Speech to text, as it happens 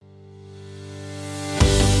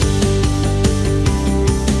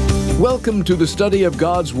Welcome to the study of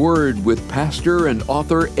God's Word with pastor and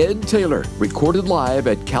author Ed Taylor, recorded live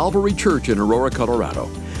at Calvary Church in Aurora,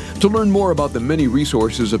 Colorado. To learn more about the many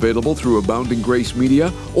resources available through Abounding Grace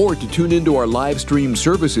Media or to tune into our live stream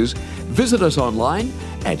services, visit us online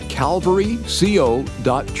at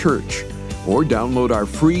calvaryco.church or download our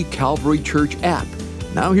free Calvary Church app.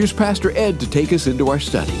 Now here's Pastor Ed to take us into our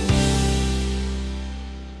study.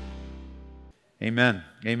 Amen.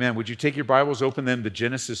 Amen. Would you take your Bibles, open them to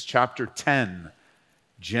Genesis chapter 10.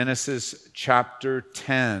 Genesis chapter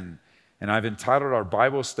 10. And I've entitled our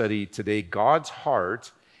Bible study today, God's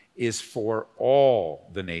Heart is for All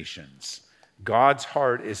the Nations. God's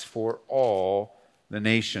heart is for all the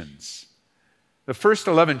nations. The first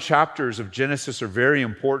 11 chapters of Genesis are very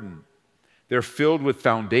important. They're filled with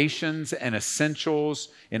foundations and essentials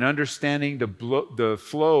in understanding the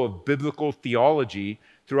flow of biblical theology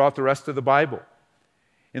throughout the rest of the Bible.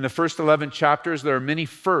 In the first 11 chapters, there are many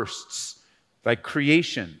firsts, like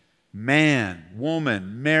creation, man,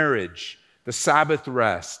 woman, marriage, the Sabbath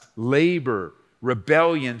rest, labor,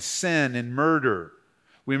 rebellion, sin, and murder.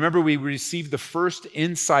 We received the first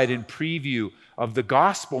insight and preview of the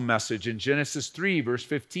gospel message in Genesis 3, verse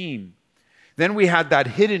 15. Then we had that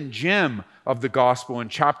hidden gem of the gospel in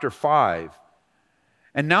chapter 5.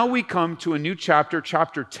 And now we come to a new chapter,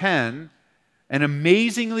 chapter 10, an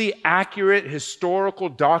amazingly accurate historical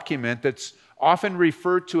document that's often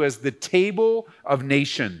referred to as the Table of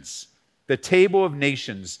Nations. The Table of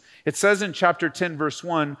Nations. It says in chapter 10, verse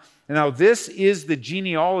 1, "Now this is the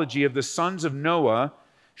genealogy of the sons of Noah,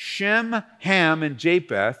 Shem, Ham, and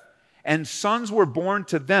Japheth, and sons were born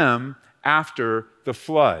to them after the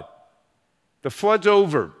flood." The flood's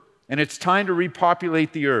over, and it's time to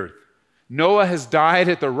repopulate the earth. Noah has died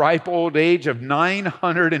at the ripe old age of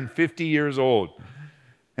 950 years old.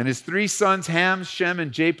 And his three sons, Ham, Shem,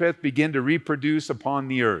 and Japheth, begin to reproduce upon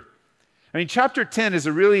the earth. Chapter 10 is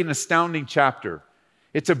really an astounding chapter.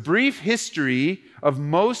 It's a brief history of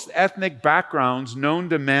most ethnic backgrounds known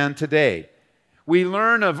to man today. We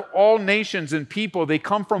learn of all nations and people. They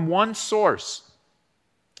come from one source,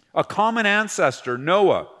 a common ancestor,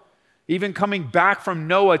 Noah, even coming back from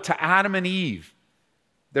Noah to Adam and Eve.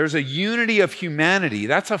 There's a unity of humanity.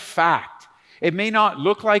 That's a fact. It may not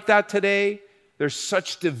look like that today. There's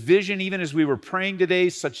such division, even as we were praying today,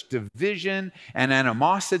 such division and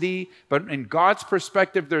animosity. But in God's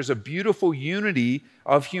perspective, there's a beautiful unity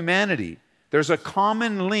of humanity. There's a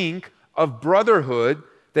common link of brotherhood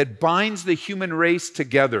that binds the human race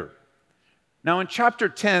together. Now in chapter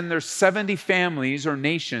 10, there's 70 families or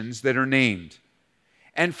nations that are named.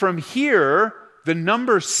 And from here, the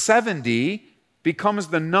number 70 becomes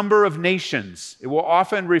the number of nations. It will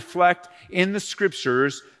often reflect in the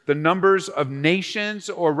scriptures the numbers of nations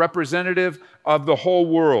or representative of the whole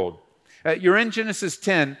world. You're in Genesis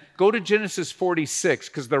 10, go to Genesis 46,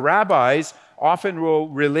 because the rabbis often will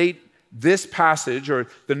relate this passage or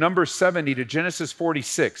the number 70 to Genesis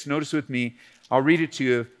 46. Notice with me, I'll read it to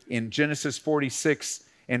you in Genesis 46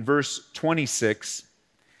 and verse 26.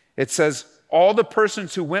 It says, "All the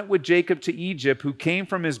persons who went with Jacob to Egypt, who came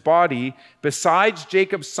from his body, besides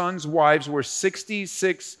Jacob's sons' wives, were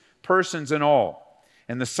 66 persons in all.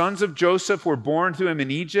 And the sons of Joseph were born to him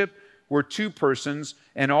in Egypt were 2 persons,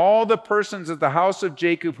 and all the persons of the house of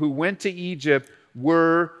Jacob who went to Egypt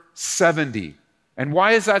were 70. And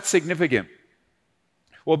why is that significant?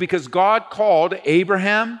 Well, because God called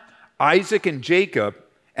Abraham, Isaac, and Jacob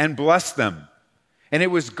and blessed them. And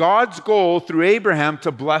it was God's goal through Abraham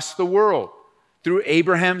to bless the world. Through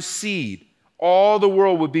Abraham's seed, all the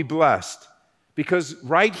world would be blessed. Because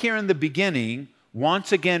right here in the beginning,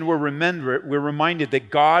 once again, we're reminded that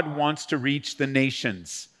God wants to reach the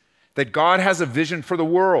nations, that God has a vision for the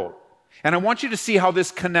world. And I want you to see how this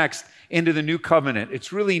connects into the new covenant.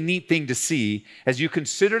 It's really a neat thing to see as you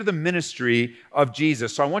consider the ministry of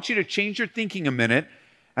Jesus. So I want you to change your thinking a minute,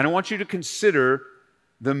 and I want you to consider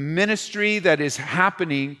the ministry that is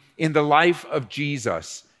happening in the life of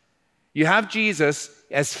Jesus. You have Jesus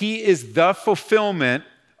as he is the fulfillment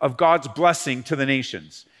of God's blessing to the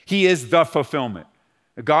nations. He is the fulfillment.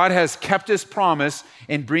 God has kept his promise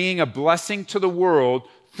in bringing a blessing to the world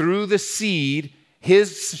through the seed,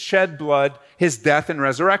 his shed blood, his death and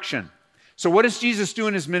resurrection. So what does Jesus do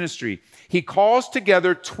in his ministry? He calls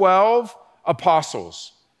together 12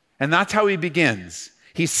 apostles, and that's how he begins.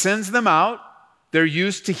 He sends them out. They're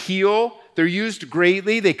used to heal. They're used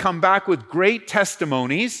greatly. They come back with great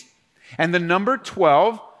testimonies. And the number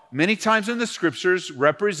 12, many times in the scriptures,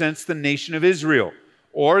 represents the nation of Israel,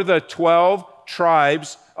 or the 12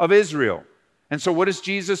 tribes of Israel. And so what does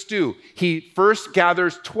Jesus do? He first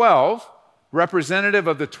gathers 12, representative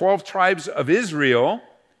of the 12 tribes of Israel,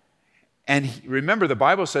 And remember, the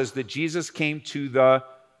Bible says that Jesus came to the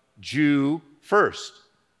Jew first.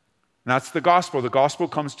 And that's the gospel. The gospel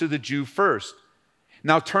comes to the Jew first.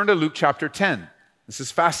 Now turn to Luke chapter 10. This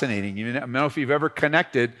is fascinating. I don't know if you've ever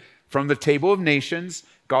connected from the table of nations,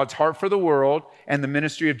 God's heart for the world, and the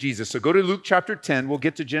ministry of Jesus. So go to Luke chapter 10. We'll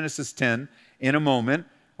get to Genesis 10 in a moment.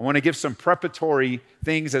 I want to give some preparatory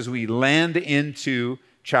things as we land into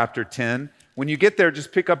chapter 10. When you get there,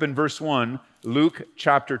 just pick up in verse 1, Luke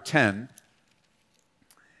chapter 10.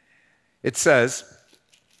 It says,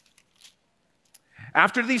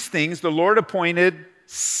 after these things, the Lord appointed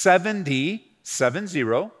 70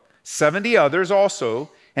 others also,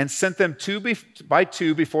 and sent them two by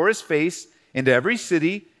two before his face into every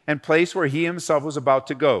city and place where he himself was about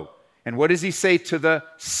to go. And what does he say to the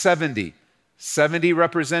 70? 70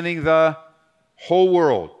 representing the whole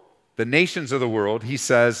world, the nations of the world. He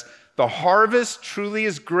says, the harvest truly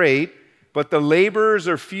is great, but the laborers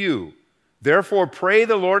are few. Therefore, pray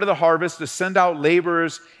the Lord of the harvest to send out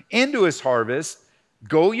laborers into his harvest.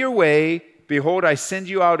 Go your way. Behold, I send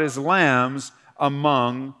you out as lambs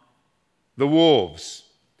among the wolves.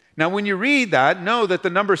 Now, when you read that, know that the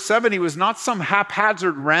number 70 was not some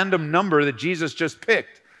haphazard random number that Jesus just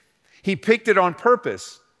picked. He picked it on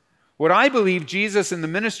purpose. What I believe Jesus and the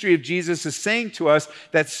ministry of Jesus is saying to us,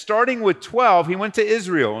 that starting with 12, he went to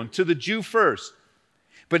Israel and to the Jew first.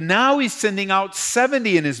 But now he's sending out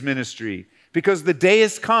 70 in his ministry because the day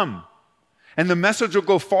has come. And the message will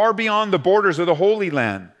go far beyond the borders of the Holy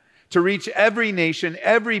Land to reach every nation,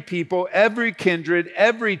 every people, every kindred,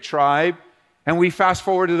 every tribe. And we fast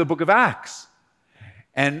forward to the book of Acts.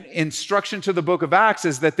 And instruction to the book of Acts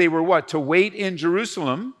is that they were what? To wait in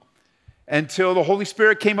Jerusalem until the Holy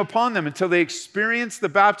Spirit came upon them, until they experienced the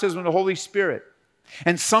baptism of the Holy Spirit.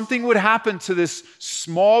 And something would happen to this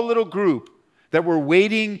small little group that were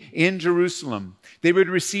waiting in Jerusalem. They would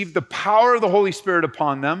receive the power of the Holy Spirit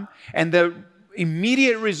upon them, and the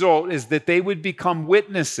immediate result is that they would become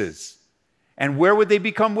witnesses. And where would they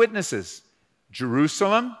become witnesses?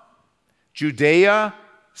 Jerusalem, Judea,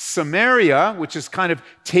 Samaria, which is kind of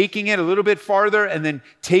taking it a little bit farther and then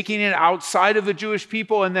taking it outside of the Jewish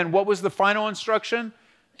people. And then what was the final instruction?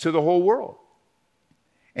 To the whole world.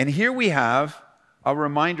 And here we have a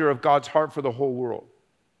reminder of God's heart for the whole world.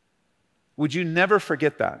 Would you never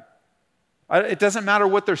forget that? It doesn't matter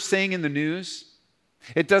what they're saying in the news.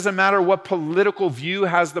 It doesn't matter what political view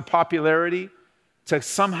has the popularity to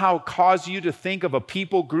somehow cause you to think of a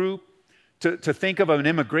people group, to think of an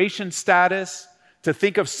immigration status, to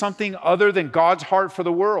think of something other than God's heart for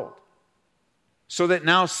the world. So that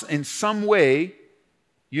now, in some way,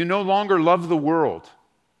 you no longer love the world.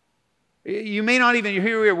 You may not even,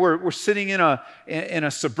 here we're sitting in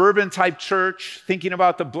a suburban type church thinking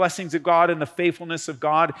about the blessings of God and the faithfulness of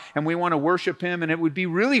God, and we want to worship him, and it would be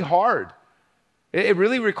really hard. It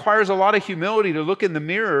really requires a lot of humility to look in the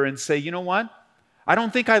mirror and say, you know what? I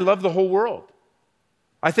don't think I love the whole world.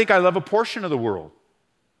 I think I love a portion of the world.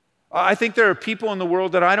 I think there are people in the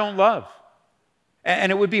world that I don't love.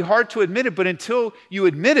 And it would be hard to admit it, but until you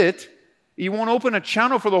admit it, you won't open a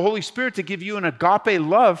channel for the Holy Spirit to give you an agape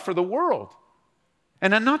love for the world.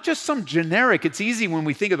 And not just some generic, it's easy when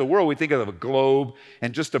we think of the world, we think of a globe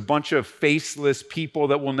and just a bunch of faceless people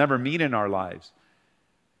that we'll never meet in our lives.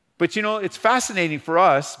 But you know, it's fascinating for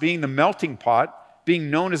us, being the melting pot,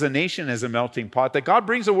 being known as a nation as a melting pot, that God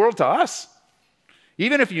brings the world to us.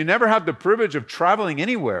 Even if you never have the privilege of traveling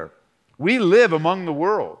anywhere, we live among the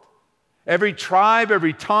world. Every tribe,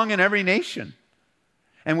 every tongue, and every nation.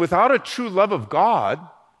 And without a true love of God,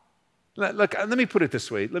 look, let me put it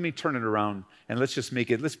this way. Let me turn it around and let's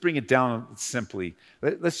bring it down simply.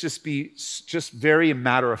 Let's just be very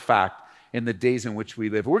matter of fact in the days in which we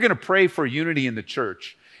live. We're going to pray for unity in the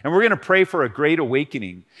church. And we're going to pray for a great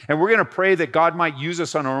awakening. And we're going to pray that God might use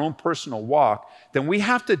us on our own personal walk. Then we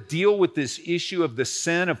have to deal with this issue of the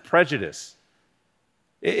sin of prejudice.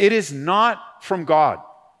 It is not from God.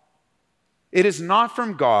 It is not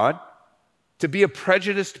from God to be a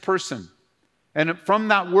prejudiced person. And from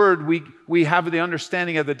that word, we have the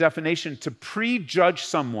understanding of the definition to prejudge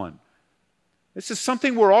someone. This is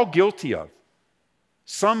something we're all guilty of,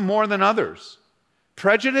 some more than others.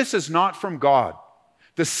 Prejudice is not from God.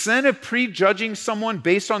 The sin of prejudging someone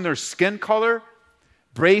based on their skin color,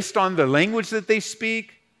 based on the language that they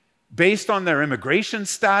speak, based on their immigration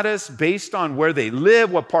status, based on where they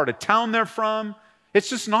live, what part of town they're from, it's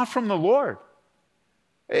just not from the Lord.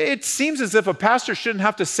 It seems as if a pastor shouldn't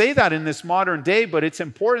have to say that in this modern day, but it's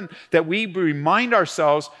important that we remind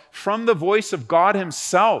ourselves from the voice of God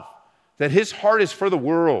himself that his heart is for the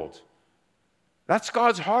world. That's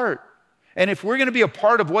God's heart. And if we're going to be a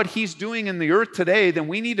part of what he's doing in the earth today, then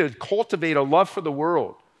we need to cultivate a love for the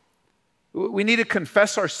world. We need to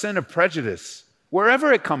confess our sin of prejudice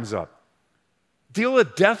wherever it comes up. Deal a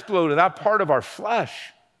death blow to that part of our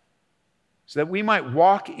flesh so that we might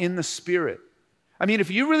walk in the Spirit. I mean,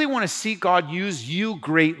 if you really want to see God use you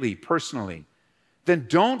greatly, personally, then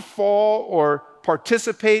don't fall or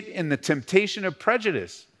participate in the temptation of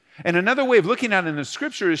prejudice. And another way of looking at it in the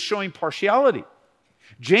Scripture is showing partiality.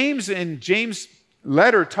 James, in James'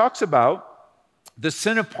 letter, talks about the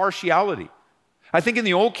sin of partiality. I think in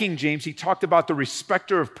the Old King James, he talked about the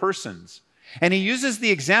respecter of persons. And he uses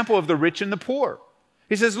the example of the rich and the poor.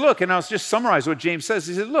 He says, look, and I'll just summarize what James says.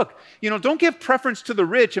 He says, look, don't give preference to the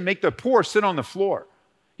rich and make the poor sit on the floor.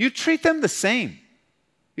 You treat them the same.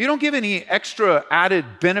 You don't give any extra added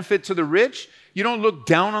benefit to the rich. You don't look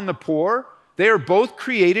down on the poor. They are both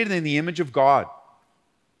created in the image of God.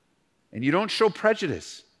 And you don't show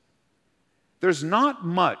prejudice. There's not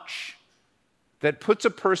much that puts a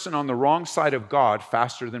person on the wrong side of God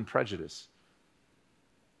faster than prejudice.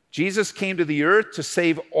 Jesus came to the earth to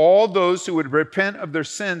save all those who would repent of their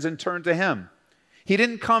sins and turn to him. He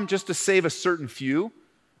didn't come just to save a certain few,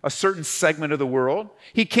 a certain segment of the world.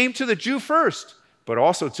 He came to the Jew first, but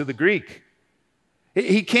also to the Greek.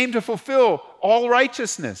 He came to fulfill all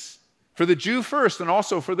righteousness for the Jew first and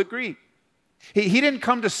also for the Greek. He didn't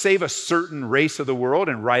come to save a certain race of the world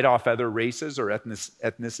and write off other races or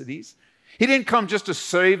ethnicities. He didn't come just to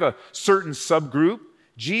save a certain subgroup.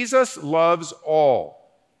 Jesus loves all.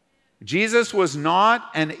 Jesus was not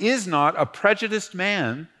and is not a prejudiced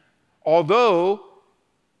man, although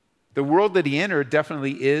the world that he entered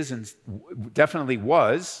definitely is and definitely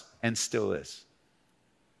was and still is,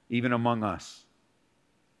 even among us.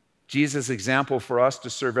 Jesus' example for us to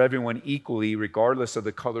serve everyone equally, regardless of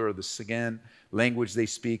the color of the skin, language they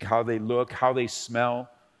speak, how they look, how they smell,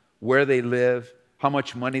 where they live, how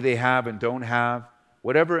much money they have and don't have,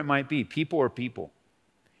 whatever it might be. People are people.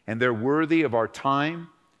 And they're worthy of our time,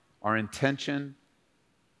 our intention,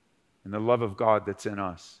 and the love of God that's in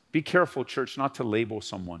us. Be careful, church, not to label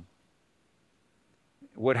someone.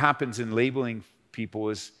 What happens in labeling people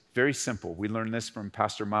is very simple. We learned this from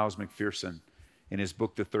Pastor Miles McPherson in his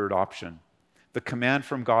book, The Third Option. The command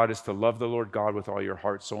from God is to love the Lord God with all your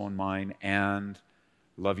heart, soul, and mind, and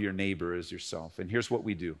love your neighbor as yourself. And here's what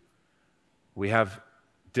we do. We have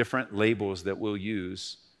different labels that we'll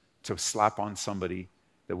use to slap on somebody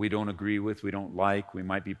that we don't agree with, we don't like, we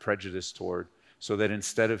might be prejudiced toward, so that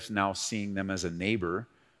instead of now seeing them as a neighbor,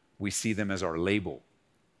 we see them as our label.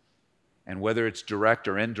 And whether it's direct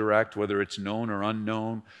or indirect, whether it's known or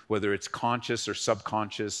unknown, whether it's conscious or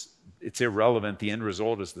subconscious, it's irrelevant. The end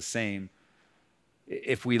result is the same.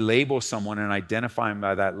 If we label someone and identify them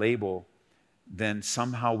by that label, then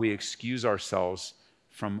somehow we excuse ourselves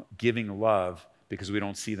from giving love because we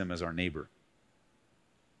don't see them as our neighbor.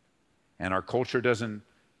 And our culture doesn't,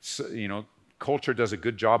 culture does a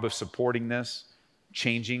good job of supporting this,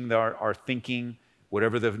 changing our thinking,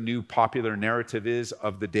 whatever the new popular narrative is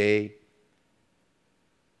of the day.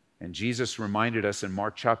 And Jesus reminded us in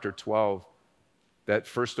Mark chapter 12 that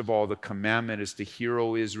first of all, the commandment is to hear,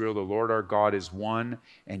 O Israel, the Lord our God is one,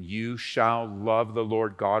 and you shall love the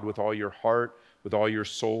Lord God with all your heart, with all your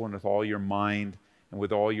soul, and with all your mind, and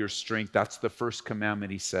with all your strength. That's the first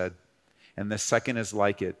commandment, he said. And the second is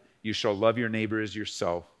like it. You shall love your neighbor as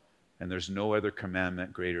yourself, and there's no other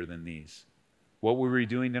commandment greater than these. What were we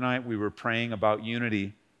doing tonight? We were praying about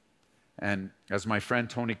unity. And as my friend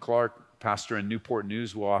Tony Clark, pastor in Newport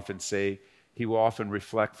News, will often say, he will often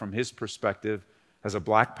reflect from his perspective as a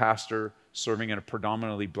black pastor serving in a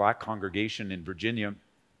predominantly black congregation in Virginia.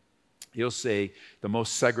 He'll say the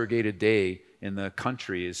most segregated day in the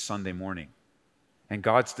country is Sunday morning. And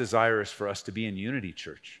God's desire is for us to be in unity,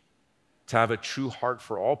 church, to have a true heart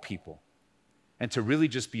for all people, and to really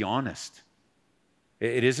just be honest.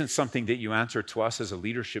 It isn't something that you answer to us as a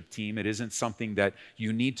leadership team. It isn't something that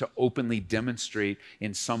you need to openly demonstrate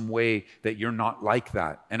in some way that you're not like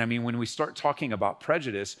that. And I mean, when we start talking about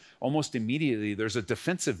prejudice, almost immediately there's a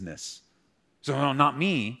defensiveness. So, no, not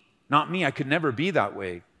me, I could never be that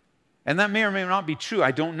way. And that may or may not be true. I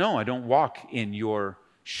don't know. I don't walk in your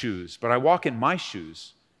shoes, but I walk in my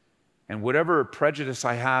shoes. And whatever prejudice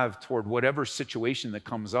I have toward whatever situation that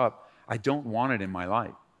comes up, I don't want it in my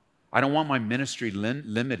life. I don't want my ministry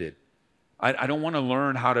limited. I don't want to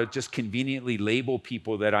learn how to just conveniently label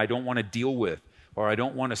people that I don't want to deal with, or I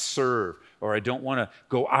don't want to serve, or I don't want to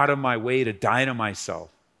go out of my way to die to myself.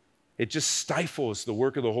 It just stifles the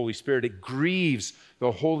work of the Holy Spirit. It grieves the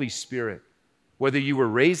Holy Spirit Whether you were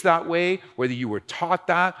raised that way, whether you were taught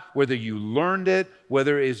that, whether you learned it,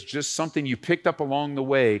 whether it's just something you picked up along the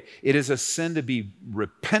way, it is a sin to be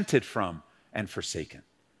repented from and forsaken.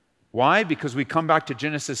 Why? Because we come back to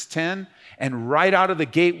Genesis 10, and right out of the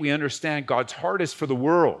gate, we understand God's heart is for the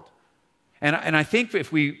world. And I think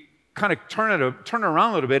if we kind of turn it around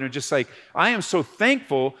a little bit and just like, I am so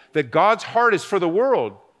thankful that God's heart is for the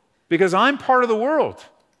world because I'm part of the world.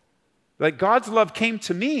 Like God's love came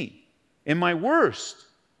to me in my worst,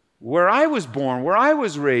 where I was born, where I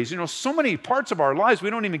was raised. So many parts of our lives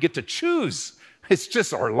we don't even get to choose. It's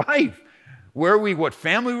just our life. What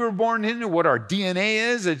family we were born into, what our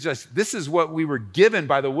DNA is. It's just, this is what we were given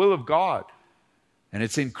by the will of God. And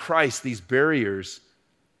it's in Christ, these barriers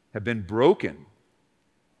have been broken.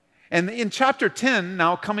 And in chapter 10,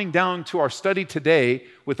 now coming down to our study today,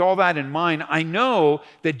 with all that in mind, I know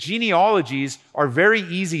that genealogies are very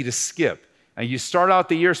easy to skip. And you start out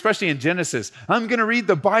the year, especially in Genesis, I'm going to read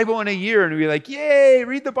the Bible in a year. And we're like, yay,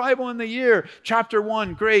 read the Bible in the year. Chapter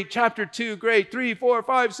 1, great. Chapter 2, great. 3, 4,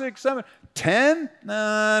 5, 6, 7, 10? No,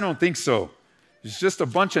 I don't think so. It's just a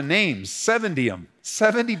bunch of names, 70 of them,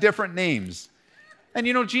 70 different names. And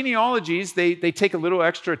genealogies, they take a little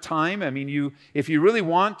extra time. I mean, if you really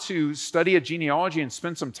want to study a genealogy and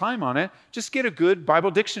spend some time on it, just get a good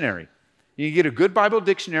Bible dictionary. You get a good Bible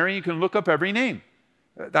dictionary, you can look up every name.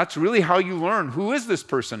 That's really how you learn. Who is this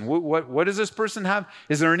person? What does this person have?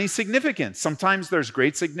 Is there any significance? Sometimes there's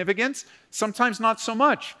great significance, sometimes not so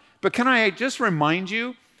much. But can I just remind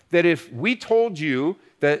you that if we told you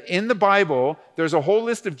that in the Bible, there's a whole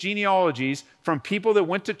list of genealogies from people that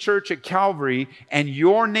went to church at Calvary and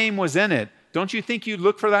your name was in it, don't you think you'd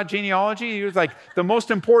look for that genealogy? You're like, the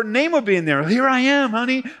most important name would be in there. Here I am,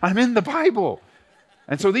 honey. I'm in the Bible.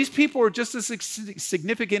 And so these people are just as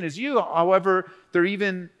significant as you. However, they're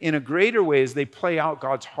even in a greater way as they play out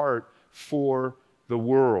God's heart for the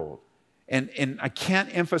world. And I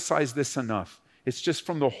can't emphasize this enough. It's just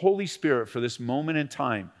from the Holy Spirit for this moment in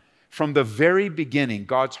time. From the very beginning,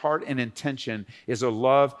 God's heart and intention is a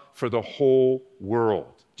love for the whole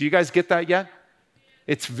world. Do you guys get that yet?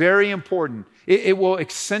 It's very important. It will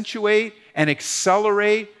accentuate and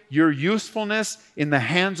accelerate your usefulness in the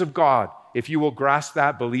hands of God if you will grasp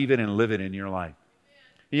that, believe it, and live it in your life.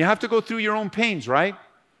 You have to go through your own pains, right?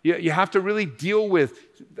 You have to really deal with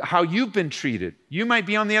how you've been treated. You might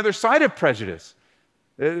be on the other side of prejudice.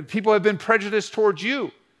 People have been prejudiced towards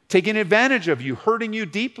you, taking advantage of you, hurting you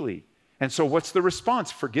deeply. And so what's the response?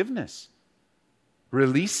 Forgiveness.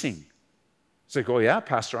 Releasing. It's like, oh yeah,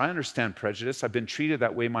 Pastor, I understand prejudice. I've been treated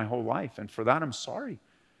that way my whole life. And for that, I'm sorry.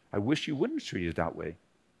 I wish you wouldn't treat it that way.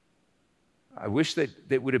 I wish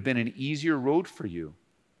that would have been an easier road for you.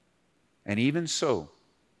 And even so,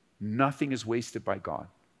 nothing is wasted by God.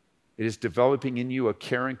 It is developing in you a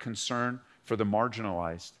care and concern for the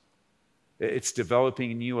marginalized. It's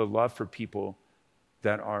developing in you a love for people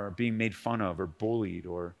that are being made fun of or bullied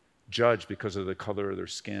or judged because of the color of their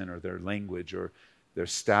skin or their language or their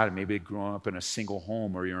status. Maybe they grew up in a single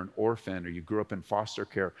home, or you're an orphan, or you grew up in foster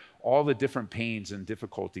care. All the different pains and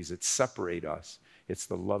difficulties that separate us. It's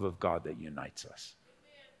the love of God that unites us.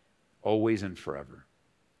 Always and forever.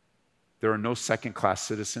 There are no second-class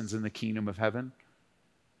citizens in the kingdom of heaven.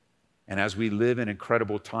 And as we live in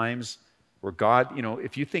incredible times where God,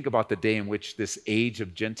 if you think about the day in which this age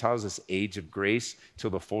of Gentiles, this age of grace, till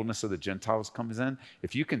the fullness of the Gentiles comes in,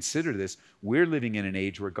 if you consider this, we're living in an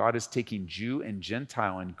age where God is taking Jew and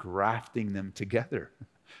Gentile and grafting them together.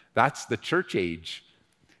 That's the church age.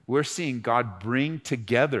 We're seeing God bring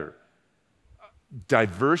together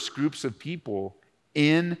diverse groups of people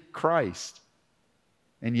in Christ.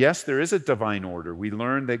 And yes, there is a divine order. We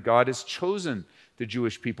learn that God has chosen the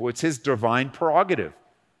Jewish people. It's his divine prerogative.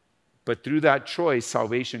 But through that choice,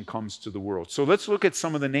 salvation comes to the world. So let's look at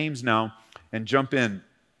some of the names now and jump in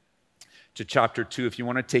to chapter 2. If you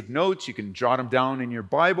want to take notes, you can jot them down in your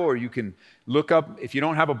Bible, or you can look up, if you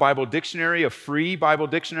don't have a Bible dictionary, a free Bible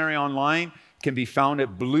dictionary online can be found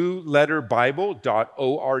at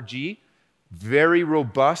blueletterbible.org. Very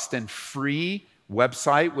robust and free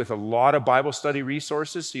website with a lot of Bible study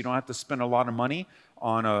resources, so you don't have to spend a lot of money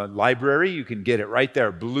on a library. You can get it right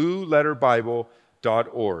there,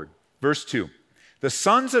 blueletterbible.org. Verse 2, the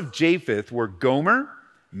sons of Japheth were Gomer,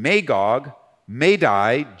 Magog,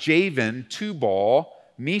 Madai, Javan, Tubal,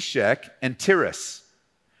 Meshech, and Tiras.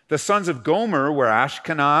 The sons of Gomer were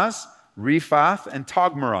Ashkenaz, Rephath, and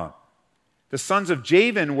Togmarah. The sons of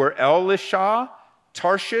Javan were Elishah,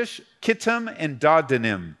 Tarshish, Kittim, and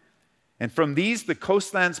Dadanim. And from these, the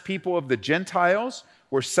coastlands people of the Gentiles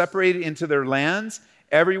were separated into their lands,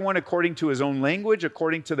 everyone according to his own language,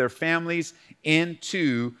 according to their families,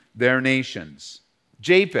 into their nations.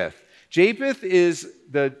 Japheth. Japheth is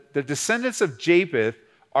the descendants of Japheth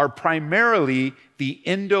are primarily the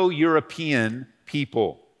Indo-European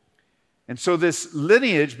people. And so this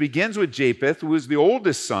lineage begins with Japheth, who was the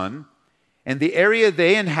oldest son, and the area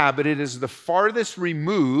they inhabited is the farthest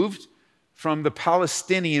removed from the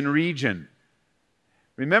Palestinian region.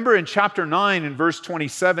 Remember in chapter 9 and verse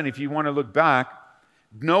 27, if you want to look back,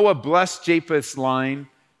 Noah blessed Japheth's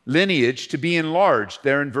lineage to be enlarged,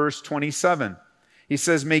 there in verse 27. He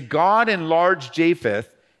says, "May God enlarge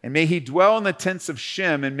Japheth, and may he dwell in the tents of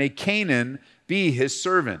Shem, and may Canaan be his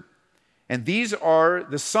servant." And these are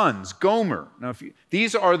the sons, Gomer. Now,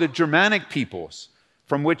 these are the Germanic peoples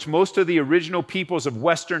from which most of the original peoples of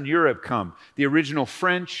Western Europe come, the original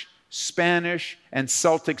French, Spanish, and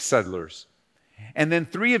Celtic settlers. And then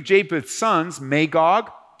 3 of Japheth's sons,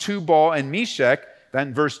 Magog, Tubal, and Meshech, that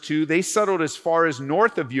in verse 2, they settled as far as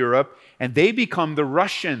north of Europe, and they become the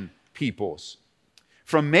Russian peoples.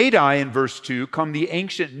 From Madai, in verse 2, come the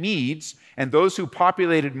ancient Medes and those who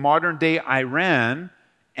populated modern-day Iran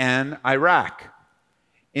and Iraq.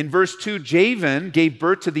 In verse 2, Javan gave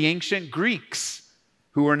birth to the ancient Greeks,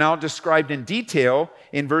 who are now described in detail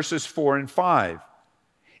in verses 4 and 5.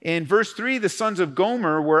 In verse 3, the sons of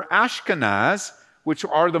Gomer were Ashkenaz, which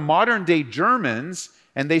are the modern-day Germans,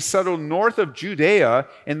 and they settled north of Judea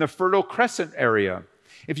in the Fertile Crescent area.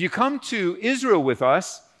 If you come to Israel with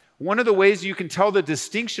us, one of the ways you can tell the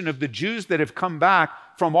distinction of the Jews that have come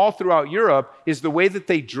back from all throughout Europe is the way that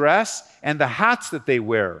they dress and the hats that they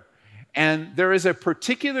wear. And there is a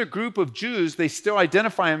particular group of Jews, they still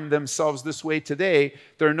identify themselves this way today.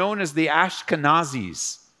 They're known as the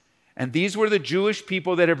Ashkenazis. And these were the Jewish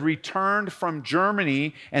people that have returned from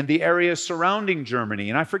Germany and the areas surrounding Germany.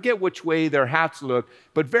 And I forget which way their hats look,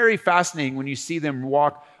 but very fascinating when you see them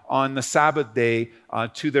walk on the Sabbath day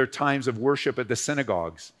to their times of worship at the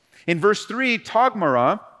synagogues. In verse 3,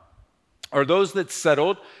 Togmara are those that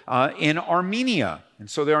settled in Armenia. And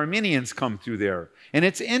so the Armenians come through there. And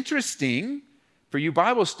it's interesting for you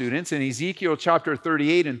Bible students, in Ezekiel chapter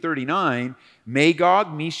 38 and 39,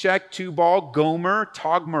 Magog, Meshech, Tubal, Gomer,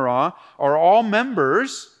 Togmara are all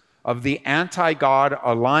members of the anti-God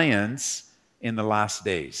alliance in the last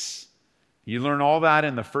days. You learn all that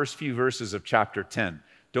in the first few verses of chapter 10.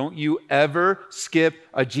 Don't you ever skip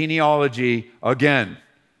a genealogy again.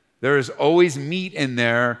 There is always meat in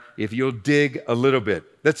there if you'll dig a little bit.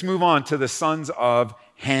 Let's move on to the sons of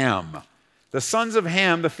Ham. The sons of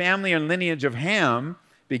Ham, the family and lineage of Ham,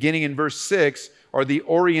 beginning in verse 6, are the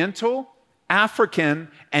Oriental, African,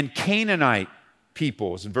 and Canaanite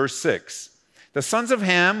peoples in verse 6. The sons of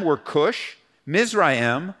Ham were Cush,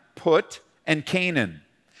 Mizraim, Put, and Canaan.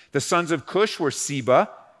 The sons of Cush were Seba,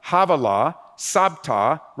 Havilah,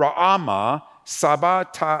 Sabta, Raamah,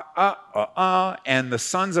 Sabata, and the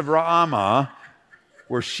sons of Raamah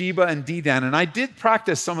were Sheba and Dedan. And I did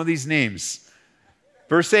practice some of these names.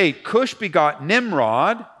 Verse 8, Cush begot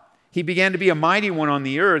Nimrod. He began to be a mighty one on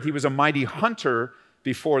the earth. He was a mighty hunter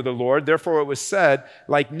before the Lord. Therefore it was said,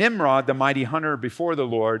 like Nimrod, the mighty hunter before the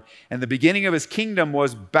Lord. And the beginning of his kingdom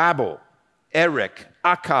was Babel, Erech,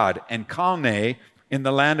 Akkad, and Calneh in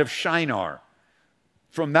the land of Shinar.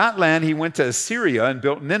 From that land he went to Assyria and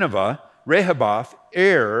built Nineveh, Rehoboth,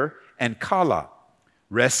 and Calah.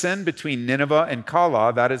 Resen between Nineveh and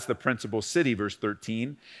Calah, that is the principal city, verse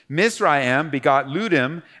 13. Mizraim begot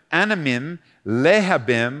Ludim, Anamim,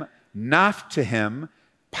 Lehabim, Naphtahim,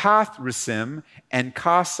 Pathrasim, and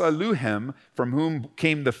Casaluhim, from whom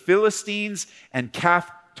came the Philistines and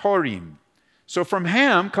Caphtorim. So from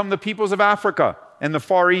Ham come the peoples of Africa and the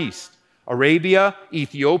Far East, Arabia,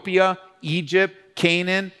 Ethiopia, Egypt,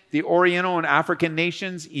 Canaan, the Oriental and African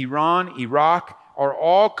nations, Iran, Iraq, are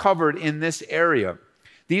all covered in this area.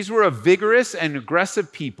 These were a vigorous and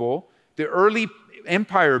aggressive people, the early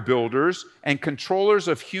empire builders and controllers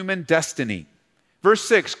of human destiny. Verse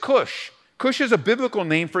 6, Cush. Cush is a biblical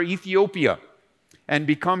name for Ethiopia and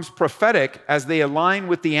becomes prophetic as they align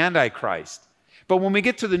with the Antichrist. But when we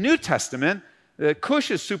get to the New Testament,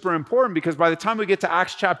 Cush is super important because by the time we get to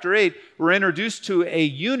Acts chapter 8, we're introduced to a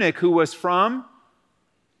eunuch who was from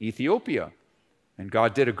Ethiopia. And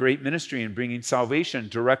God did a great ministry in bringing salvation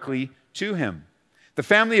directly to him. The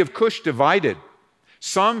family of Cush divided.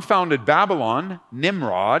 Some founded Babylon,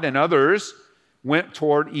 Nimrod, and others went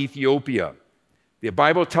toward Ethiopia. The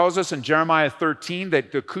Bible tells us in Jeremiah 13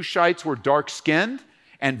 that the Cushites were dark-skinned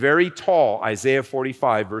and very tall, Isaiah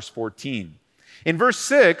 45, verse 14. In verse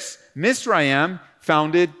 6, Mizraim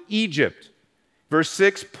founded Egypt. Verse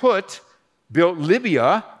 6, Put built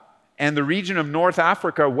Libya and the region of North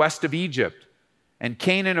Africa west of Egypt. And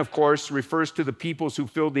Canaan, of course, refers to the peoples who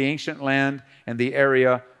filled the ancient land and the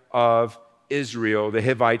area of Israel, the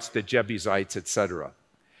Hivites, the Jebusites, etc.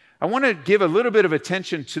 I want to give a little bit of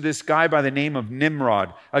attention to this guy by the name of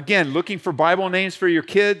Nimrod. Again, looking for Bible names for your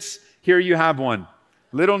kids, here you have one.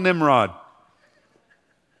 Little Nimrod.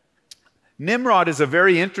 Nimrod is a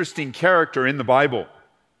very interesting character in the Bible.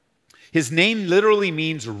 His name literally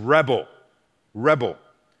means rebel,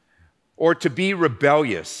 or to be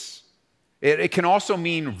rebellious. It can also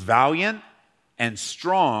mean valiant and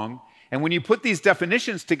strong. And when you put these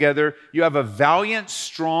definitions together, you have a valiant,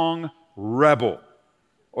 strong rebel.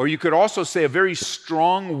 Or you could also say a very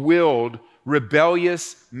strong-willed,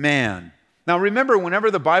 rebellious man. Now remember, whenever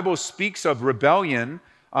the Bible speaks of rebellion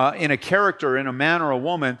in a character, in a man or a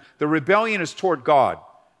woman, the rebellion is toward God,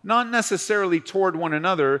 not necessarily toward one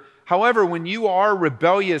another. However, when you are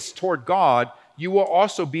rebellious toward God, you will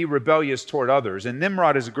also be rebellious toward others. And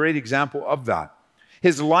Nimrod is a great example of that.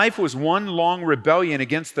 His life was one long rebellion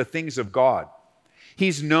against the things of God.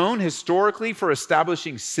 He's known historically for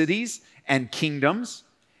establishing cities and kingdoms.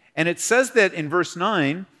 And it says that in verse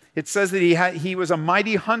 9, it says that he was a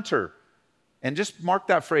mighty hunter. And just mark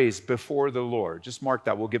that phrase, before the Lord. Just mark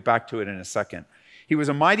that. We'll get back to it in a second. He was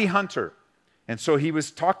a mighty hunter. And so he was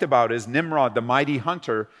talked about as Nimrod, the mighty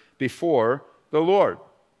hunter, before the Lord.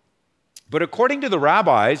 But according to the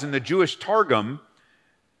rabbis in the Jewish Targum,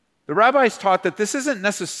 the rabbis taught that this isn't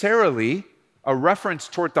necessarily a reference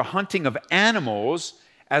toward the hunting of animals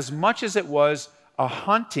as much as it was a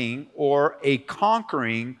hunting or a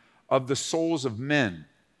conquering of the souls of men.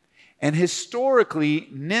 And historically,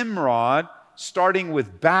 Nimrod, starting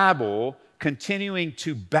with Babel, continuing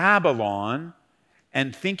to Babylon,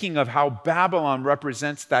 and thinking of how Babylon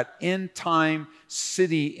represents that end-time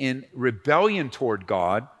city in rebellion toward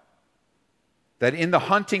God, that in the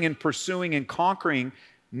hunting and pursuing and conquering,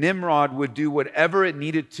 Nimrod would do whatever he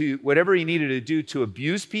needed to do to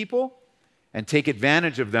abuse people and take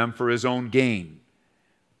advantage of them for his own gain.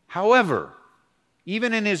 However,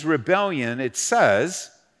 even in his rebellion, it says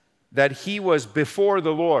that he was before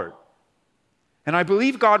the Lord. And I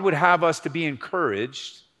believe God would have us to be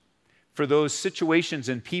encouraged for those situations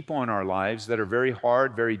and people in our lives that are very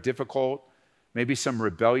hard, very difficult, maybe some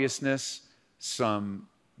rebelliousness, some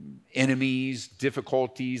enemies,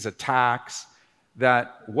 difficulties, attacks,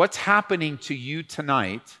 that what's happening to you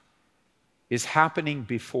tonight is happening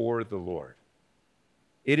before the Lord.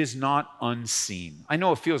 It is not unseen. I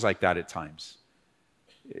know it feels like that at times.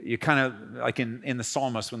 You kind of, like in the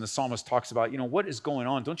psalmist, when the psalmist talks about, what is going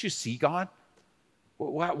on? Don't you see God?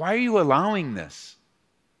 Why are you allowing this?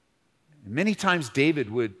 And many times David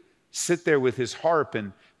would sit there with his harp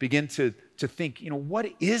and begin to think, what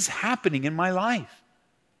is happening in my life?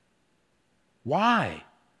 Why?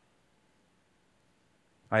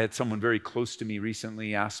 I had someone very close to me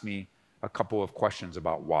recently ask me a couple of questions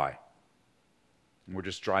about why. And we're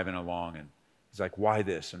just driving along, and he's like, why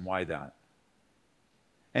this and why that?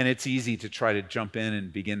 And it's easy to try to jump in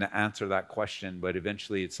and begin to answer that question, but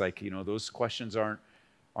eventually it's like, those questions aren't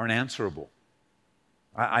answerable.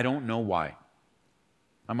 I don't know why.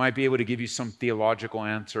 I might be able to give you some theological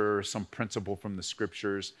answer or some principle from the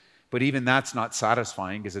scriptures, but even that's not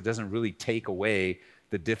satisfying because it doesn't really take away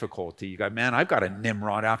the difficulty. You go, man, I've got a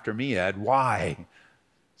Nimrod after me, Ed. Why?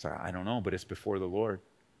 So I don't know, but it's before the Lord.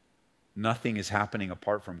 Nothing is happening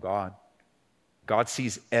apart from God. God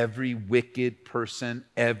sees every wicked person,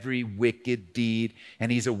 every wicked deed,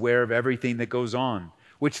 and he's aware of everything that goes on,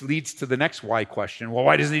 which leads to the next why question. Well,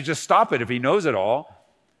 why doesn't he just stop it if he knows it all?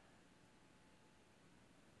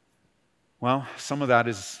 Well, some of that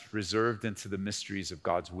is reserved into the mysteries of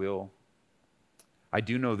God's will. I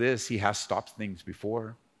do know this, he has stopped things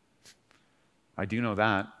before. I do know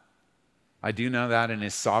that. I do know that in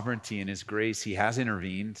his sovereignty and his grace, he has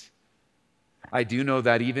intervened. I do know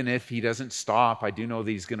that even if he doesn't stop, I do know that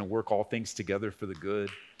he's going to work all things together for the good.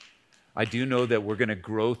 I do know that we're going to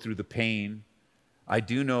grow through the pain. I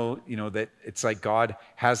do know, that it's like God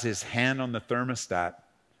has his hand on the thermostat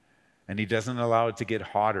and he doesn't allow it to get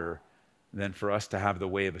hotter than for us to have the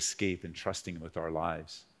way of escape and trusting with our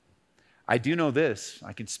lives. I do know this.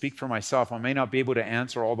 I can speak for myself. I may not be able to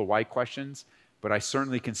answer all the why questions, but I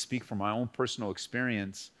certainly can speak from my own personal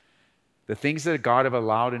experience. The things that God have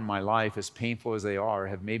allowed in my life, as painful as they are,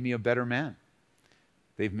 have made me a better man.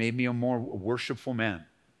 They've made me a more worshipful man.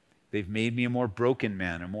 They've made me a more broken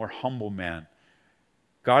man, a more humble man.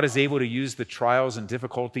 God is able to use the trials and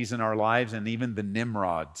difficulties in our lives and even the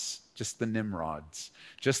Nimrods, just the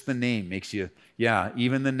name makes you,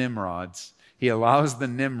 even the Nimrods. He allows the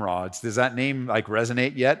Nimrods. Does that name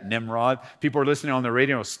resonate yet? Nimrod? People are listening on the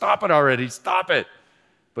radio, stop it already, stop it.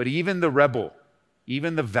 But even the rebel,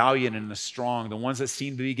 even the valiant and the strong, the ones that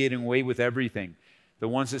seem to be getting away with everything, the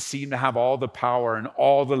ones that seem to have all the power and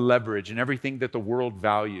all the leverage and everything that the world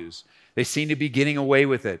values. They seem to be getting away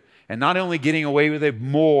with it. And not only getting away with it,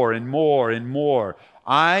 more and more and more.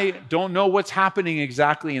 I don't know what's happening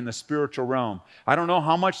exactly in the spiritual realm. I don't know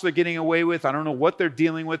how much they're getting away with. I don't know what they're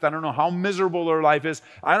dealing with. I don't know how miserable their life is.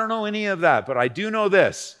 I don't know any of that. But I do know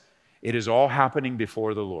this. It is all happening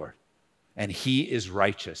before the Lord. And He is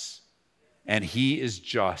righteous. And He is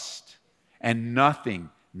just. And nothing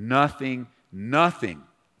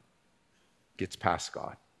gets past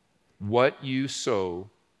God. What you sow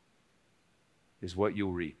is what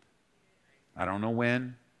you'll reap. I don't know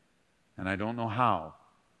when, and I don't know how.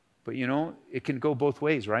 But it can go both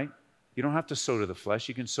ways, right? You don't have to sow to the flesh.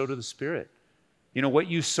 You can sow to the Spirit. What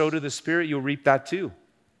you sow to the Spirit, you'll reap that too.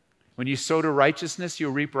 When you sow to righteousness,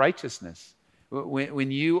 you'll reap righteousness.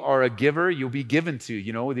 When you are a giver, you'll be given to.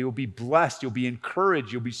 You'll be blessed. You'll be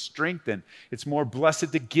encouraged. You'll be strengthened. It's more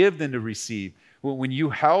blessed to give than to receive. When you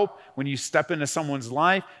help, when you step into someone's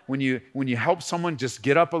life, when you help someone just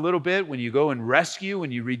get up a little bit, when you go and rescue,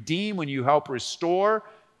 when you redeem, when you help restore,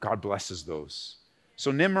 God blesses those. So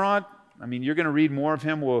Nimrod, you're going to read more of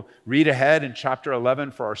him. We'll read ahead in chapter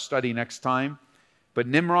 11 for our study next time. But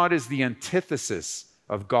Nimrod is the antithesis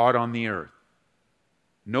of God on the earth.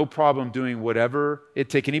 No problem doing whatever it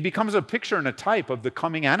takes. And he becomes a picture and a type of the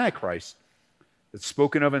coming Antichrist that's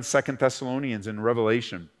spoken of in 2 Thessalonians and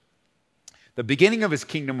Revelation. The beginning of his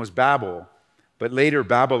kingdom was Babel, but later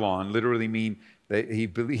Babylon literally mean that he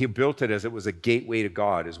built it as it was a gateway to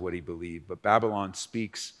God, is what he believed. But Babylon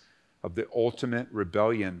speaks of the ultimate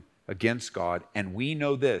rebellion against God. And we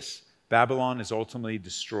know this, Babylon is ultimately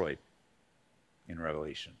destroyed in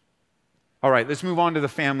Revelation. All right, let's move on to the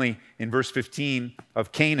family in verse 15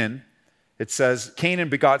 of Canaan. It says, Canaan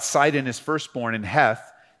begot Sidon, his firstborn, and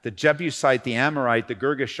Heth, the Jebusite, the Amorite, the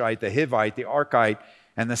Girgashite, the Hivite, the Archite,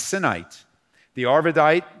 and the Sinite, the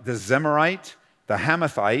Arvadite, the Zemarite, the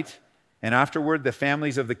Hamathite, and afterward the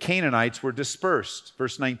families of the Canaanites were dispersed.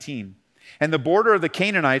 Verse 19. And the border of the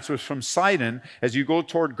Canaanites was from Sidon as you go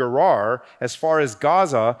toward Gerar, as far as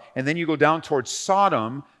Gaza, and then you go down towards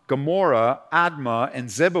Sodom, Gomorrah, Admah, and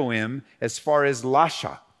Zeboim, as far as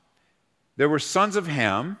Lasha. There were sons of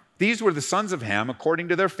Ham. These were the sons of Ham, according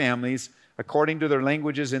to their families, according to their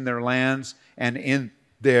languages in their lands, and in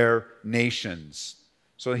their nations.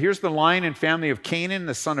 So here's the line and family of Canaan,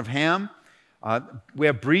 the son of Ham. We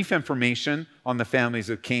have brief information on the families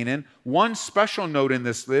of Canaan. One special note in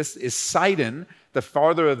this list is Sidon, the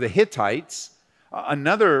father of the Hittites.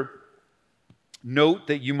 Another note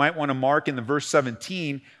that you might want to mark in the verse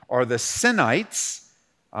 17 are the Sinites.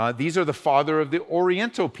 These are the father of the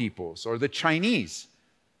Oriental peoples, or the Chinese.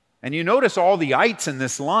 And you notice all the ites in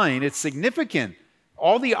this line. It's significant.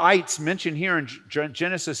 All the ites mentioned here in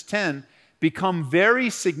Genesis 10 become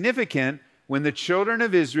very significant when the children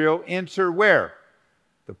of Israel enter where?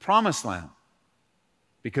 The promised land.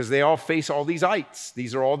 Because they all face all these ites.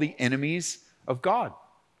 These are all the enemies of God.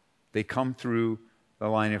 They come through the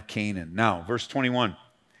line of Canaan. Now, verse 21.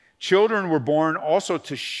 Children were born also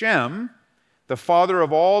to Shem, the father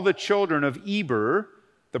of all the children of Eber,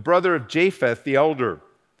 the brother of Japheth the elder.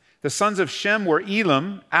 The sons of Shem were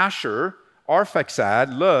Elam, Asher,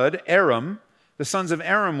 Arphaxad, Lud, Aram. The sons of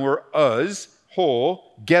Aram were Uz,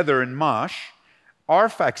 Hol, Gether, and Mash.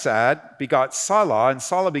 Arphaxad begot Salah, and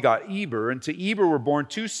Salah begot Eber, and to Eber were born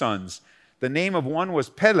two sons. The name of one was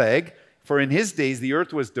Peleg, for in his days the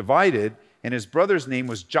earth was divided, and his brother's name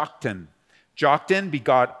was Joktan. Joktan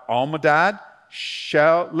begot Almadad,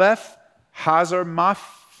 Sheleph,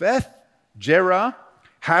 Hazarmapheth, Jerah,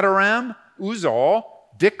 Hadaram, Uzal,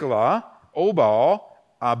 Diklah, Obal,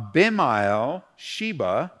 Abimael,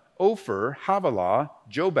 Sheba, Ophir, Havilah,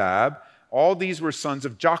 Jobab. All these were sons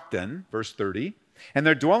of Joktan, verse 30. And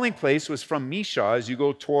their dwelling place was from Misha as you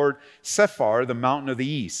go toward Sephar, the mountain of the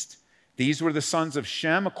east. These were the sons of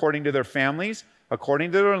Shem according to their families,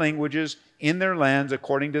 according to their languages, in their lands,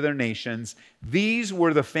 according to their nations. These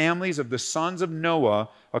were the families of the sons of Noah,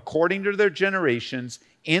 according to their generations,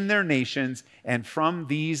 in their nations, and from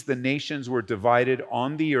these the nations were divided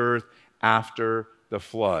on the earth after the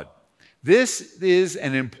flood. This is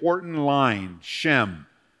an important line, Shem.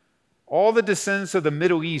 All the descendants of the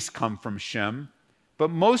Middle East come from Shem, but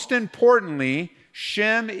most importantly,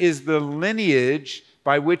 Shem is the lineage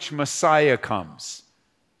by which Messiah comes.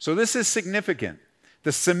 So this is significant.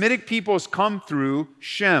 The Semitic peoples come through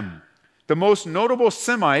Shem. The most notable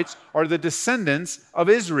Semites are the descendants of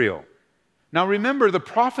Israel. Now remember the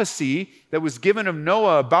prophecy that was given of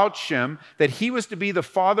Noah about Shem, that he was to be the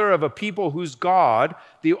father of a people whose God,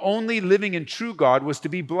 the only living and true God, was to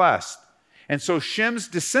be blessed. And so Shem's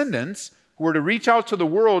descendants were to reach out to the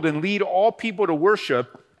world and lead all people to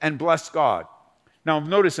worship and bless God. Now,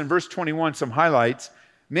 notice in verse 21 some highlights.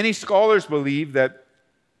 Many scholars believe that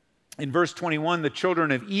in verse 21, the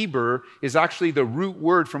children of Eber is actually the root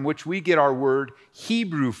word from which we get our word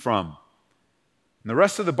Hebrew from. And the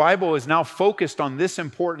rest of the Bible is now focused on this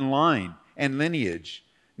important line and lineage,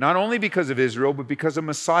 not only because of Israel, but because a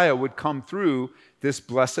Messiah would come through this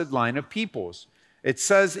blessed line of peoples. It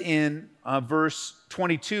says in verse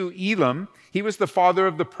 22, Elam, he was the father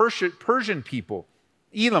of the Persian people,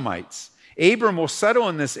 Elamites. Abram will settle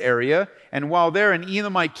in this area, and while there, an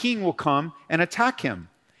Elamite king will come and attack him.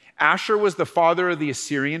 Asher was the father of the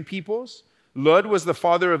Assyrian peoples. Lud was the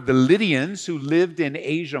father of the Lydians who lived in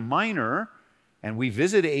Asia Minor. And we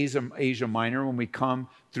visit Asia Minor when we come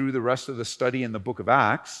through the rest of the study in the book of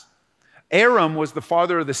Acts. Aram was the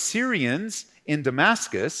father of the Syrians in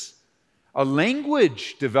Damascus. A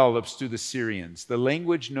language develops through the Syrians, the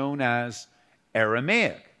language known as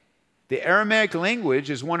Aramaic. The Aramaic language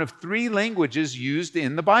is one of 3 languages used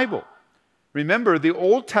in the Bible. Remember, the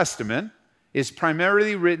Old Testament is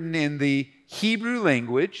primarily written in the Hebrew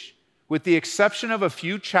language, with the exception of a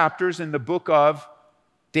few chapters in the book of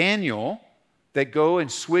Daniel that go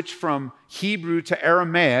and switch from Hebrew to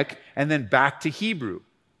Aramaic and then back to Hebrew.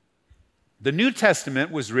 The New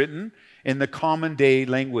Testament was written in the common day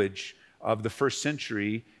language of the first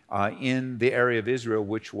century in the area of Israel,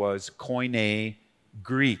 which was Koine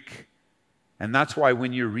Greek. And that's why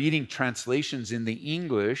when you're reading translations in the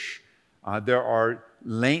English, there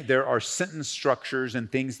are sentence structures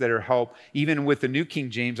and things that are help. Even with the New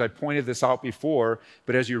King James, I pointed this out before,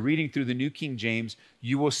 but as you're reading through the New King James,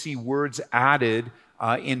 you will see words added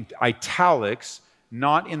in italics,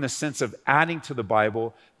 not in the sense of adding to the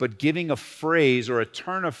Bible, but giving a phrase or a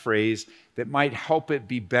turn of phrase that might help it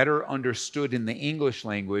be better understood in the English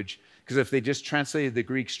language. Because if they just translated the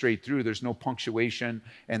Greek straight through, there's no punctuation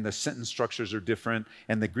and the sentence structures are different.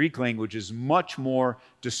 And the Greek language is much more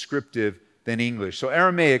descriptive than English. So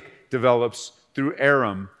Aramaic develops through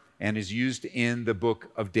Aram and is used in the book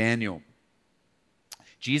of Daniel.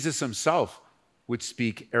 Jesus himself would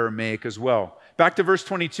speak Aramaic as well. Back to verse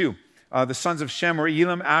 22. The sons of Shem were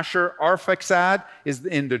Elam, Asher, Arphaxad is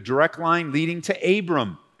in the direct line leading to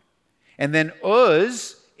Abram. And then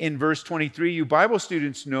Uz, in verse 23, you Bible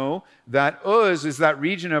students know that Uz is that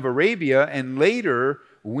region of Arabia, and later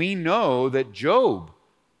we know that Job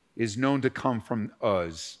is known to come from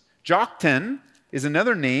Uz. Joktan is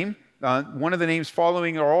another name. One of the names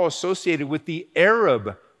following are all associated with the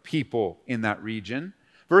Arab people in that region.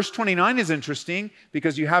 Verse 29 is interesting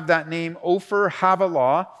because you have that name Ophir,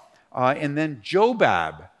 Havilah, and then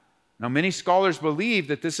Jobab. Now, many scholars believe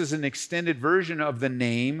that this is an extended version of the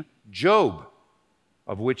name Job,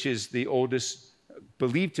 of which is the oldest,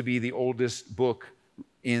 believed to be the oldest book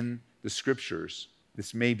in the scriptures.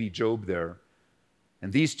 This may be Job there.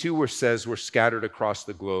 And these two were scattered across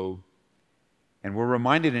the globe. And we're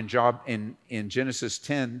reminded in Genesis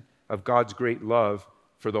 10 of God's great love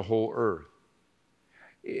for the whole earth.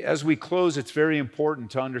 As we close, it's very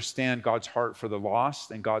important to understand God's heart for the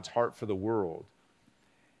lost and God's heart for the world.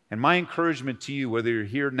 And my encouragement to you, whether you're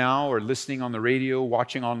here now or listening on the radio,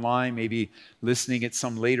 watching online, maybe listening at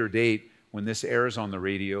some later date when this airs on the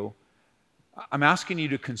radio, I'm asking you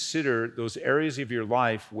to consider those areas of your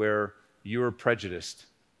life where you're prejudiced,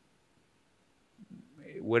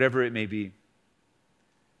 whatever it may be.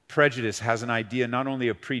 Prejudice has an idea not only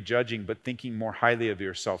of prejudging, but thinking more highly of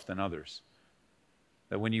yourself than others.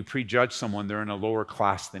 That when you prejudge someone, they're in a lower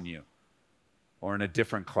class than you or in a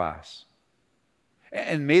different class.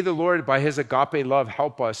 And may the Lord, by his agape love,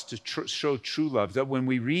 help us to show true love. That when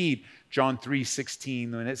we read John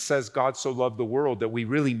 3:16, when it says God so loved the world, that we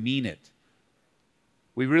really mean it.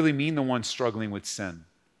 We really mean the one struggling with sin.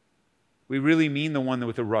 We really mean the one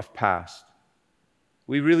with a rough past.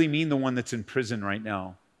 We really mean the one that's in prison right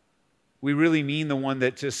now. We really mean the one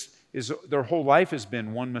that just their whole life has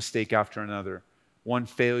been one mistake after another, one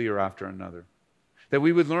failure after another. That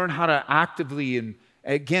we would learn how to actively, and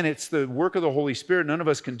again, it's the work of the Holy Spirit. None of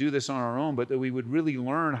us can do this on our own, but that we would really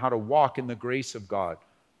learn how to walk in the grace of God.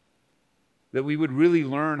 That we would really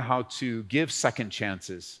learn how to give second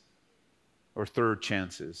chances or third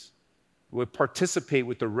chances. We would participate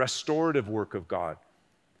with the restorative work of God.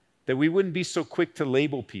 That we wouldn't be so quick to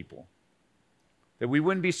label people. That we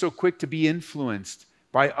wouldn't be so quick to be influenced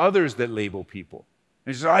by others that label people.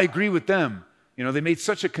 And just, I agree with them. You know, they made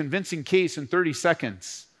such a convincing case in 30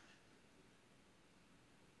 seconds.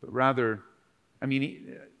 But rather,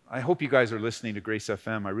 I hope you guys are listening to Grace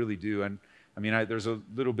FM. I really do. And there's a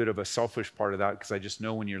little bit of a selfish part of that because I just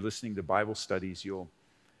know when you're listening to Bible studies, you'll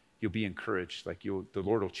you'll be encouraged. Like the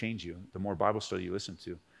Lord will change you the more Bible study you listen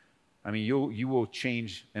to. I mean, you will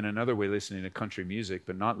change in another way listening to country music,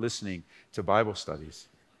 but not listening to Bible studies.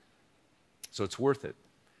 So it's worth it.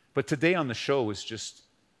 But today on the show was just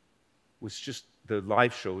the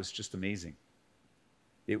live show was just amazing.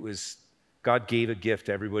 It was, God gave a gift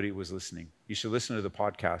to everybody who was listening. You should listen to the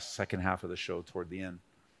podcast, second half of the show toward the end.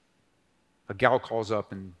 A gal calls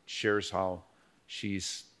up and shares how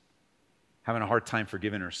she's having a hard time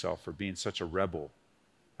forgiving herself for being such a rebel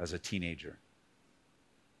as a teenager.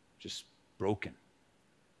 Just broken.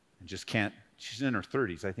 And just can't, she's in her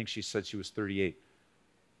 30s. I think she said she was 38.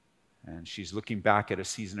 And she's looking back at a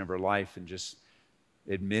season of her life and just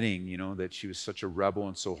admitting, that she was such a rebel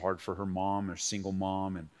and so hard for her mom, her single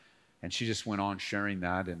mom. And she just went on sharing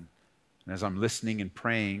that. And as I'm listening and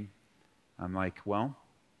praying, I'm like, well,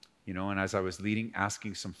 and as I was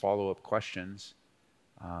asking some follow-up questions,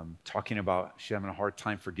 talking about she's having a hard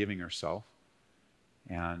time forgiving herself.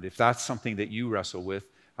 And if that's something that you wrestle with,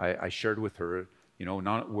 I shared with her,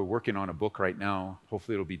 we're working on a book right now.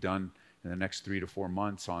 Hopefully it'll be done in the next 3 to 4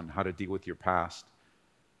 months on how to deal with your past,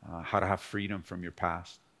 how to have freedom from your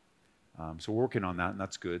past. So we're working on that, and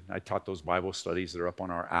that's good. I taught those Bible studies that are up on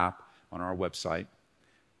our app, on our website.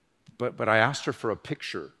 But I asked her for a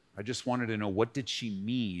picture. I just wanted to know, what did she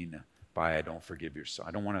mean by I don't forgive yourself?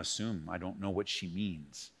 I don't want to assume. I don't know what she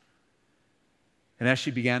means. And as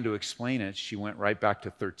she began to explain it, she went right back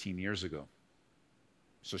to 13 years ago.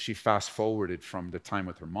 So she fast-forwarded from the time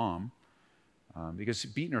with her mom, because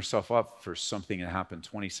beating herself up for something that happened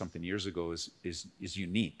 20-something years ago is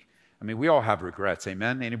unique. I mean, we all have regrets,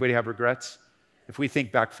 amen? Anybody have regrets? If we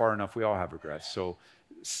think back far enough, we all have regrets. So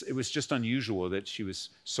it was just unusual that she was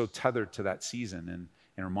so tethered to that season, and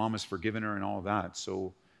her mom has forgiven her and all of that.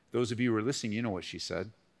 So those of you who are listening, you know what she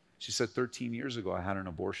said. She said, 13 years ago, I had an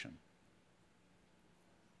abortion,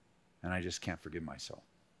 and I just can't forgive myself.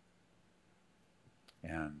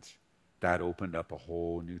 And that opened up a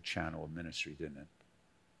whole new channel of ministry, didn't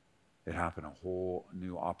it? It happened a whole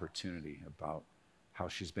new opportunity about how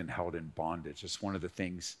she's been held in bondage. It's one of the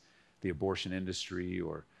things the abortion industry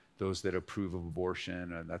or those that approve of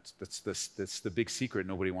abortion, and that's the big secret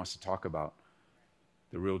nobody wants to talk about.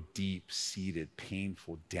 The real deep-seated,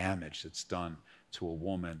 painful damage that's done to a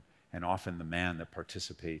woman, and often the man that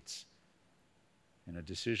participates in a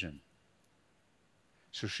decision.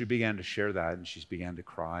 So she began to share that, and she began to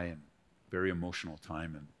cry, and very emotional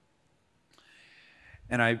time.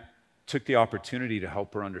 And I took the opportunity to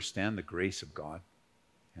help her understand the grace of God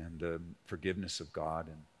and the forgiveness of God.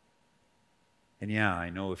 And yeah, I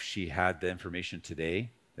know if she had the information today,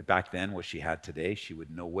 that back then what she had today, she would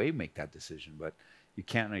no way make that decision. But you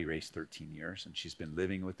can't erase 13 years, and she's been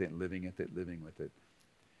living with it, living with it.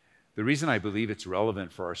 The reason I believe it's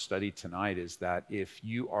relevant for our study tonight is that if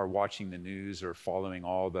you are watching the news or following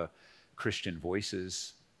all the Christian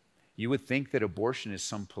voices, you would think that abortion is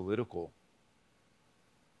some political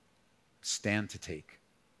stand to take.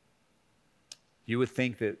 You would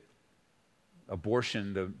think that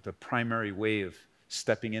abortion, the primary way of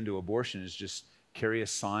stepping into abortion is just carry a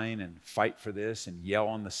sign and fight for this and yell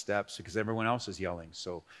on the steps because everyone else is yelling.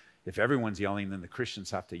 So if everyone's yelling, then the Christians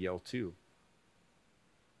have to yell too.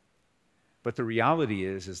 But the reality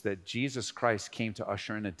is that Jesus Christ came to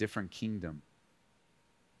usher in a different kingdom.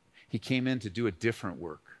 He came in to do a different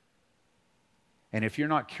work. And if you're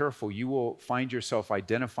not careful, you will find yourself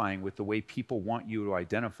identifying with the way people want you to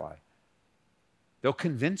identify. They'll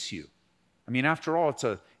convince you. I mean, after all,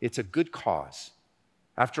 it's a good cause.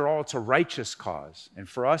 After all, it's a righteous cause. And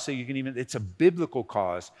for us, it's a biblical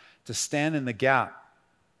cause to stand in the gap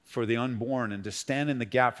for the unborn and to stand in the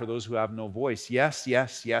gap for those who have no voice. Yes,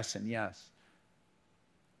 yes, yes, and yes.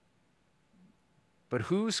 But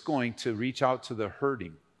who's going to reach out to the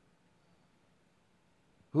hurting?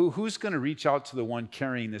 Who's going to reach out to the one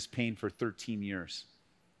carrying this pain for 13 years?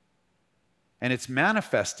 And it's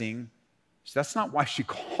manifesting. That's not why she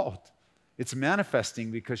called. It's manifesting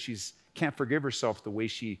because she can't forgive herself the way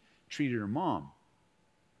she treated her mom.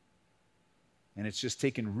 And it's just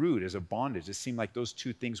taken root as a bondage. It seemed like those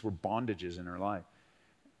two things were bondages in her life.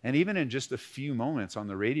 And even in just a few moments on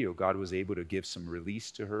the radio, God was able to give some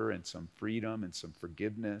release to her and some freedom and some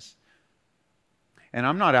forgiveness. And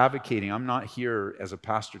I'm not advocating, I'm not here as a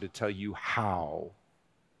pastor to tell you how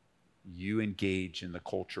you engage in the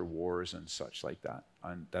culture wars and such like that.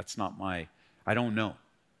 That's not I don't know.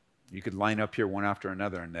 You could line up here one after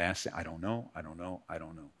another and ask, I don't know.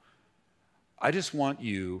 I just want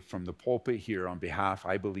you from the pulpit here on behalf,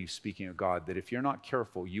 I believe, speaking of God, that if you're not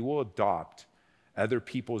careful, you will adopt other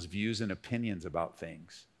people's views and opinions about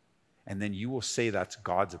things. And then you will say that's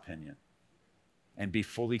God's opinion. and be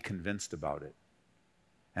fully convinced about it.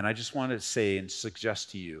 And I just want to say and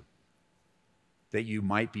suggest to you that you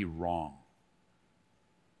might be wrong.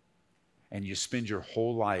 And you spend your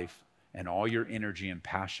whole life and all your energy and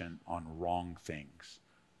passion on wrong things.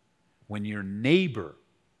 When your neighbor,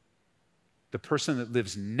 the person that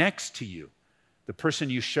lives next to you, the person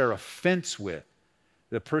you share a fence with,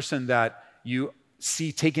 the person that you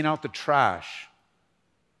see taking out the trash,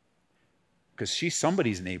 because she's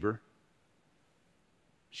somebody's neighbor,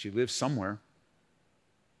 she lives somewhere,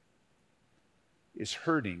 is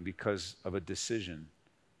hurting because of a decision.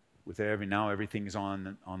 Now everything's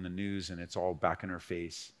on the news and it's all back in her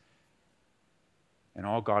face. And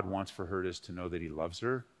all God wants for her is to know that he loves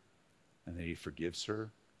her and that he forgives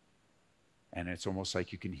her. And it's almost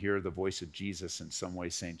like you can hear the voice of Jesus in some way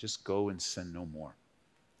saying, just go and sin no more.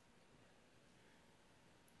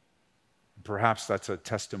 Perhaps that's a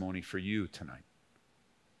testimony for you tonight.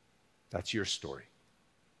 That's your story.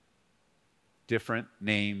 Different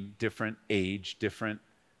name, different age, different,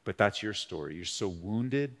 but that's your story. You're so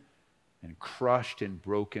wounded and crushed and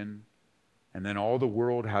broken. And then all the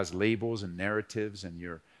world has labels and narratives, and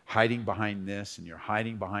you're hiding behind this and you're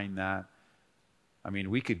hiding behind that. I mean,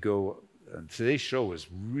 we could go, today's show was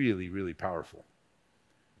really, really powerful.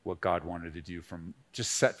 What God wanted to do from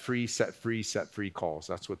just set free calls.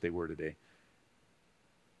 That's what they were today.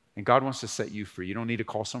 And God wants to set you free. You don't need to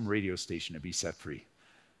call some radio station to be set free.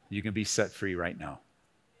 You can be set free right now.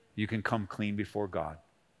 You can come clean before God.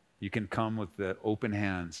 You can come with the open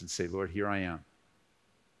hands and say, Lord, here I am.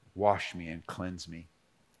 Wash me and cleanse me.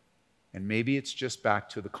 And maybe it's just back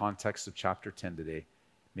to the context of chapter 10 today.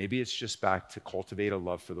 Maybe it's just back to cultivate a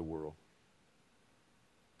love for the world.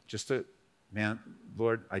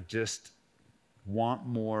 Lord, I just want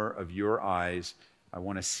more of your eyes. I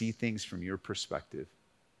want to see things from your perspective.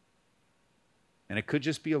 And it could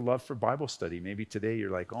just be a love for Bible study. Maybe today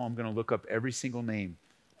you're like, I'm going to look up every single name.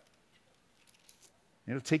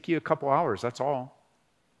 It'll take you a couple hours, that's all.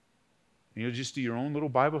 And you'll just do your own little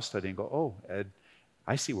Bible study and go, Ed,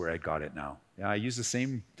 I see where Ed got it now. Yeah, I use the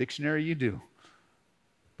same dictionary you do.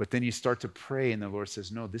 But then you start to pray and the Lord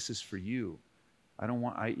says, no, this is for you.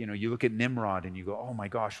 You look at Nimrod and you go, oh my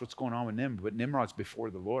gosh, what's going on with Nimrod? But Nimrod's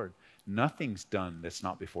before the Lord. Nothing's done that's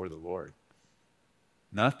not before the Lord.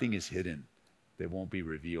 Nothing is hidden that won't be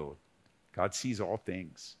revealed. God sees all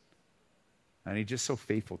things. And he's just so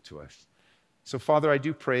faithful to us. So Father, I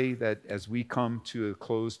do pray that as we come to a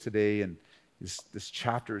close today, and this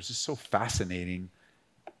chapter is just so fascinating,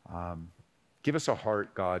 give us a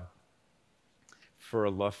heart, God, for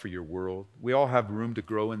a love for your world. We all have room to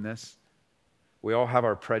grow in this. We all have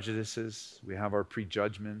our prejudices. We have our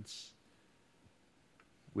prejudgments.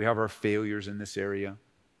 We have our failures in this area.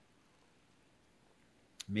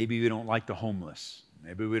 Maybe we don't like the homeless.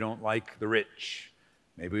 Maybe we don't like the rich.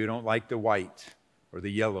 Maybe we don't like the white or the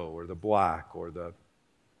yellow or the black or the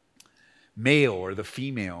male or the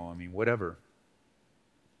female. Whatever.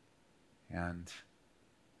 And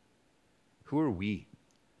who are we?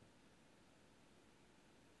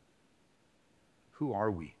 Who are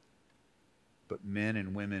we? But men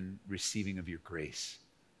and women receiving of your grace,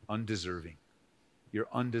 undeserving, your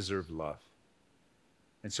undeserved love.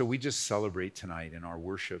 And so we just celebrate tonight in our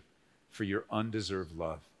worship for your undeserved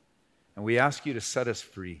love. And we ask you to set us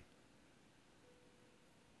free.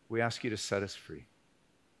 We ask you to set us free.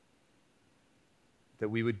 That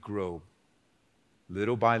we would grow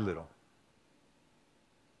little by little,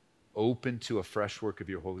 open to a fresh work of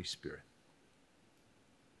your Holy Spirit.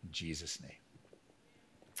 In Jesus' name.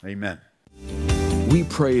 Amen. We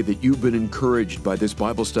pray that you've been encouraged by this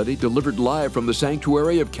Bible study delivered live from the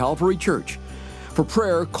sanctuary of Calvary Church. For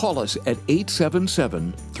prayer, call us at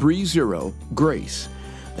 877-30-GRACE.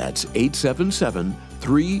 That's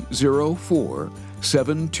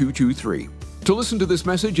 877-304-7223. To listen to this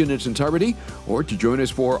message in its entirety or to join us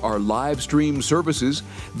for our live stream services,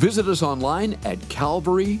 visit us online at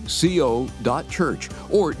calvaryco.church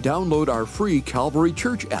or download our free Calvary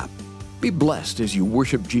Church app. Be blessed as you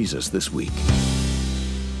worship Jesus this week.